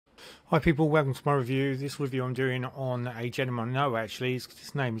Hi people, welcome to my review. This review I'm doing on a gentleman I know actually.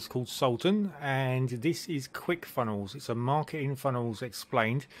 His name is called Sultan and this is Quik Funnels. It's a marketing funnels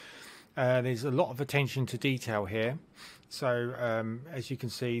explained. There's a lot of attention to detail here. So as you can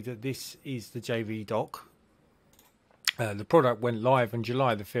see that this is the JV doc. The product went live on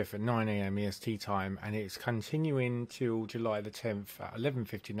July the 5th at 9 AM EST time and it's continuing till July the 10th at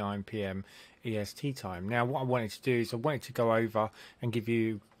 11:59 PM EST time. Now what I wanted to do is I wanted to go over and give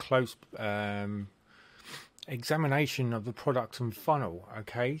you close examination of the product and funnel,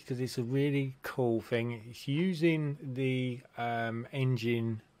 okay, because it's a really cool thing. It's using the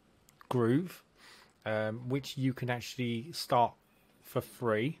engine Groove, which you can actually start for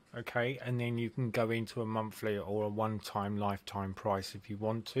free, okay, and then you can go into a monthly or a one-time lifetime price if you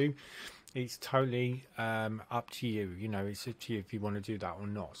want to. It's totally up to you, you know, it's up to you if you want to do that or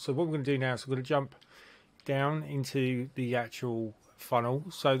not. So what we're going to do now is we're going to jump down into the actual funnel.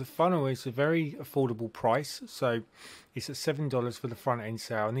 So the funnel is a very affordable price, so it's at $7 for the front end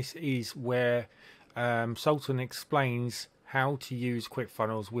sale, and this is where Sultan explains how to use Quik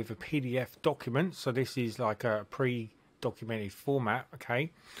Funnels with a PDF document. So this is like a documented format,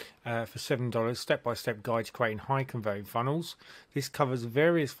 okay, for $7, step-by-step guide to creating high converting funnels. This covers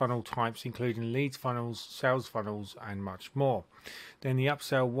various funnel types including leads funnels, sales funnels and much more. Then the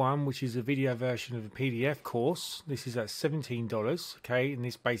upsell one, which is a video version of the PDF course, this is at $17, okay, and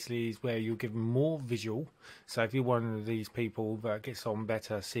this basically is where you're given more visual. So if you're one of these people that gets on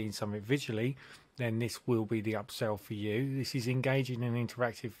better seeing something visually, then this will be the upsell for you. This is engaging in an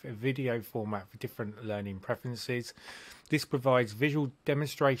interactive video format for different learning preferences. This provides visual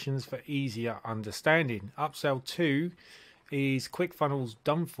demonstrations for easier understanding. Upsell 2 is Quik Funnels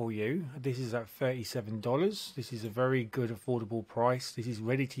done for you. This is at $37. This is a very good affordable price. This is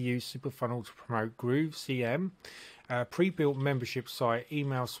ready to use super funnel to promote GroovCM, pre-built membership site,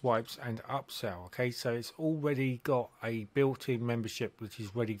 email swipes and upsell. Okay, so it's already got a built-in membership which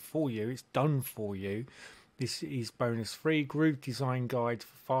is ready for you. It's done for you. This is bonus free Groove design guide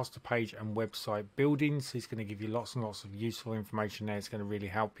for faster page and website building. So it's going to give you lots and lots of useful information there. It's going to really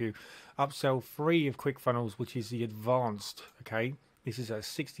help you. Upsell 3 of Quik Funnels, which is the advanced, okay, this is at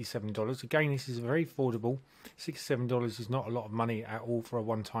 $67. Again, this is very affordable. $67 is not a lot of money at all for a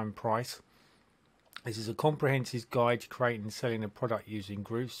one-time price. This is a comprehensive guide to creating and selling a product using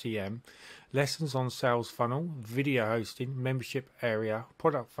GroovCM, lessons on sales funnel, video hosting, membership area,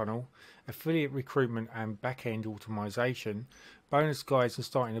 product funnel, affiliate recruitment and back-end automation, bonus guides on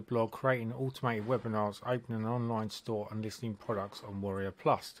starting a blog, creating automated webinars, opening an online store and listing products on Warrior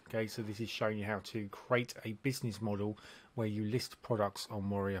Plus. Okay, so this is showing you how to create a business model where you list products on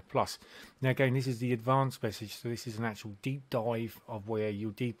Warrior Plus. Now again, this is the advanced message, so this is an actual deep dive of where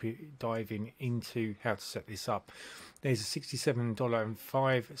you're deep diving into how to set this up. There's a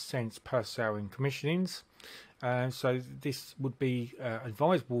 $67.05 per sale in commissionings. So this would be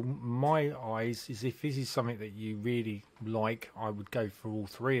advisable. My eyes is if this is something that you really like, I would go for all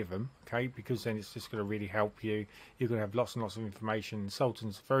three of them, okay, because then it's just going to really help you. You're going to have lots and lots of information.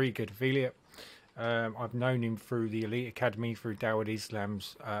 Sultan's a very good affiliate. I've known him through the Elite Academy, through Dawud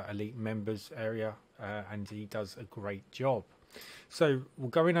Islam's Elite Members area, and he does a great job. So we're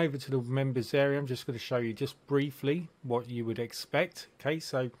going over to the members area. I'm just going to show you just briefly what you would expect. Okay,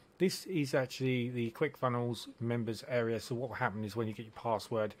 so this is actually the Quik Funnels members area. So what will happen is when you get your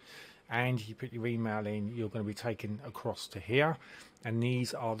password and you put your email in, you're going to be taken across to here, and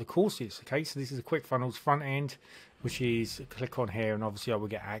these are the courses. Okay, so this is a Quik Funnels front end, which is click on here and obviously I will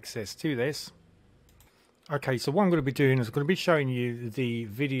get access to this. Okay, so what I'm going to be doing is I'm going to be showing you the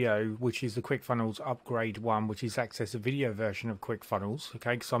video, which is the Quik Funnels upgrade one, which is access a video version of Quik Funnels.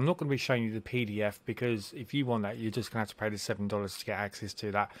 Okay, so I'm not going to be showing you the PDF because if you want that, you're just going to have to pay the $7 to get access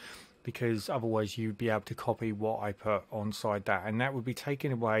to that, because otherwise you'd be able to copy what I put on side that, and that would be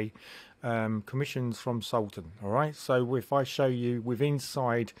taking away commissions from Sultan. All right, so if I show you with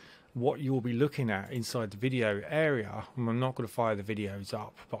inside what you'll be looking at inside the video area, I'm not going to fire the videos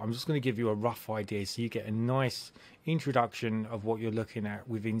up, but I'm just going to give you a rough idea so you get a nice introduction of what you're looking at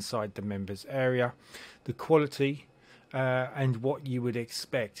with inside the members area, the quality and what you would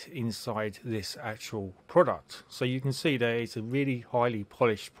expect inside this actual product. So you can see there it's a really highly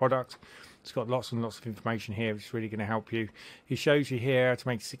polished product. It's got lots and lots of information here which is really going to help you. He shows you here how to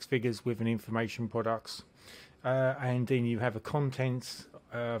make 6 figures with an information products, and then you have a contents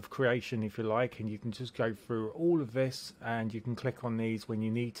of creation if you like, and you can just go through all of this and you can click on these when you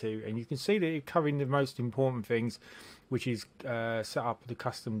need to, and you can see that you're covering the most important things, which is set up the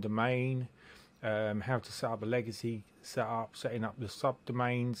custom domain, how to set up a legacy setup, setting up the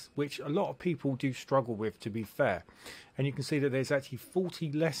subdomains, which a lot of people do struggle with, to be fair. And you can see that there's actually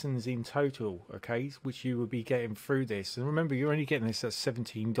 40 lessons in total, okay, which you will be getting through this. And remember, you're only getting this at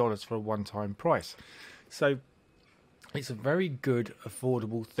 $17 for a one-time price. So it's a very good,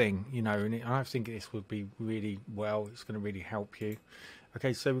 affordable thing, you know, and I think this would be really well, it's going to really help you.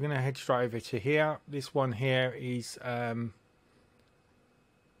 Okay, so we're going to head straight over to here. This one here is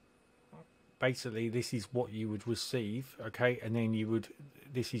basically, this is what you would receive, okay, and then you would,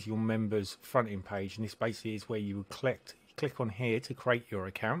 this is your members front end page, and this basically is where you would click on here to create your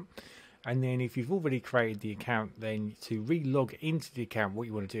account. And then if you've already created the account, then to re-log into the account, what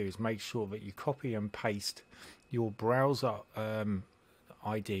you want to do is make sure that you copy and paste your browser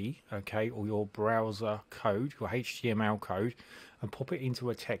ID, okay, or your browser code, your HTML code, and pop it into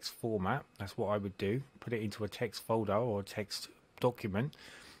a text format. That's what I would do. Put it into a text folder or a text document,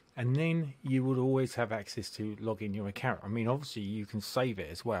 and then you would always have access to log in your account. I mean, obviously you can save it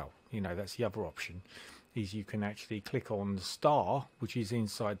as well, you know, that's the other option, is you can actually click on the star, which is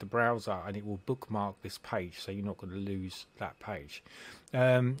inside the browser, and it will bookmark this page, so you're not going to lose that page.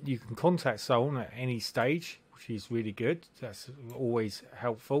 You can contact Sultan at any stage, which is really good. That's always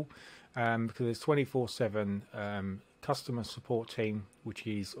helpful, because there's 24/7 customer support team, which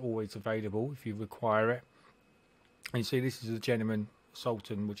is always available if you require it. And you see, this is a gentleman,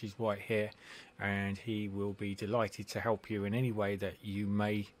 Sultan, which is right here, and he will be delighted to help you in any way that you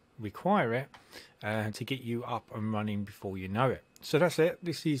may require it, to get you up and running before you know it. So that's it.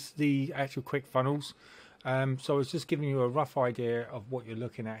 This is the actual Quik Funnels. So I was just giving you a rough idea of what you're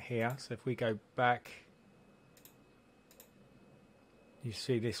looking at here. So if we go back, you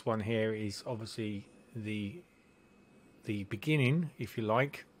see this one here is obviously the beginning, if you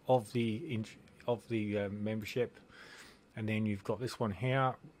like, of the membership. And then you've got this one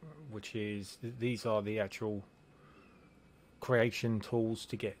here, which is, these are the actual creation tools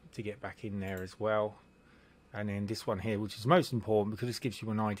to get back in there as well. And then this one here, which is most important, because this gives you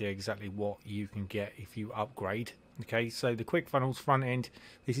an idea exactly what you can get if you upgrade. Okay, so the Quik Funnels front end,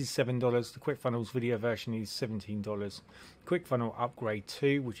 this is $7. The Quik Funnels video version is $17. Quik Funnel Upgrade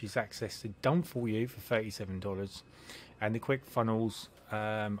 2, which is accessed and done for you, for $37. And the Quik Funnels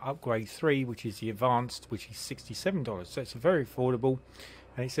Upgrade 3, which is the advanced, which is $67. So it's very affordable.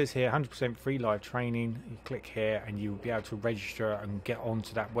 And it says here 100% free live training. You click here and you will be able to register and get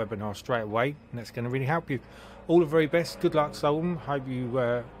onto that webinar straight away, and that's going to really help you. All the very best. Good luck, Sultan. Hope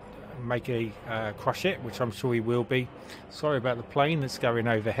you make a crush it, which I'm sure he will be. Sorry about the plane that's going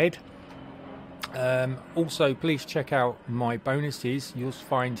overhead. Also, please check out my bonuses. You'll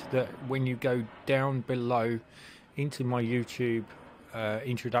find that when you go down below into my YouTube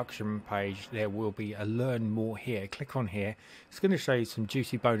introduction page, there will be a learn more here. Click on here. It's going to show you some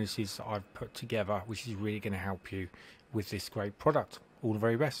juicy bonuses that I've put together, which is really going to help you with this great product. All the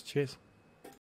very best. Cheers.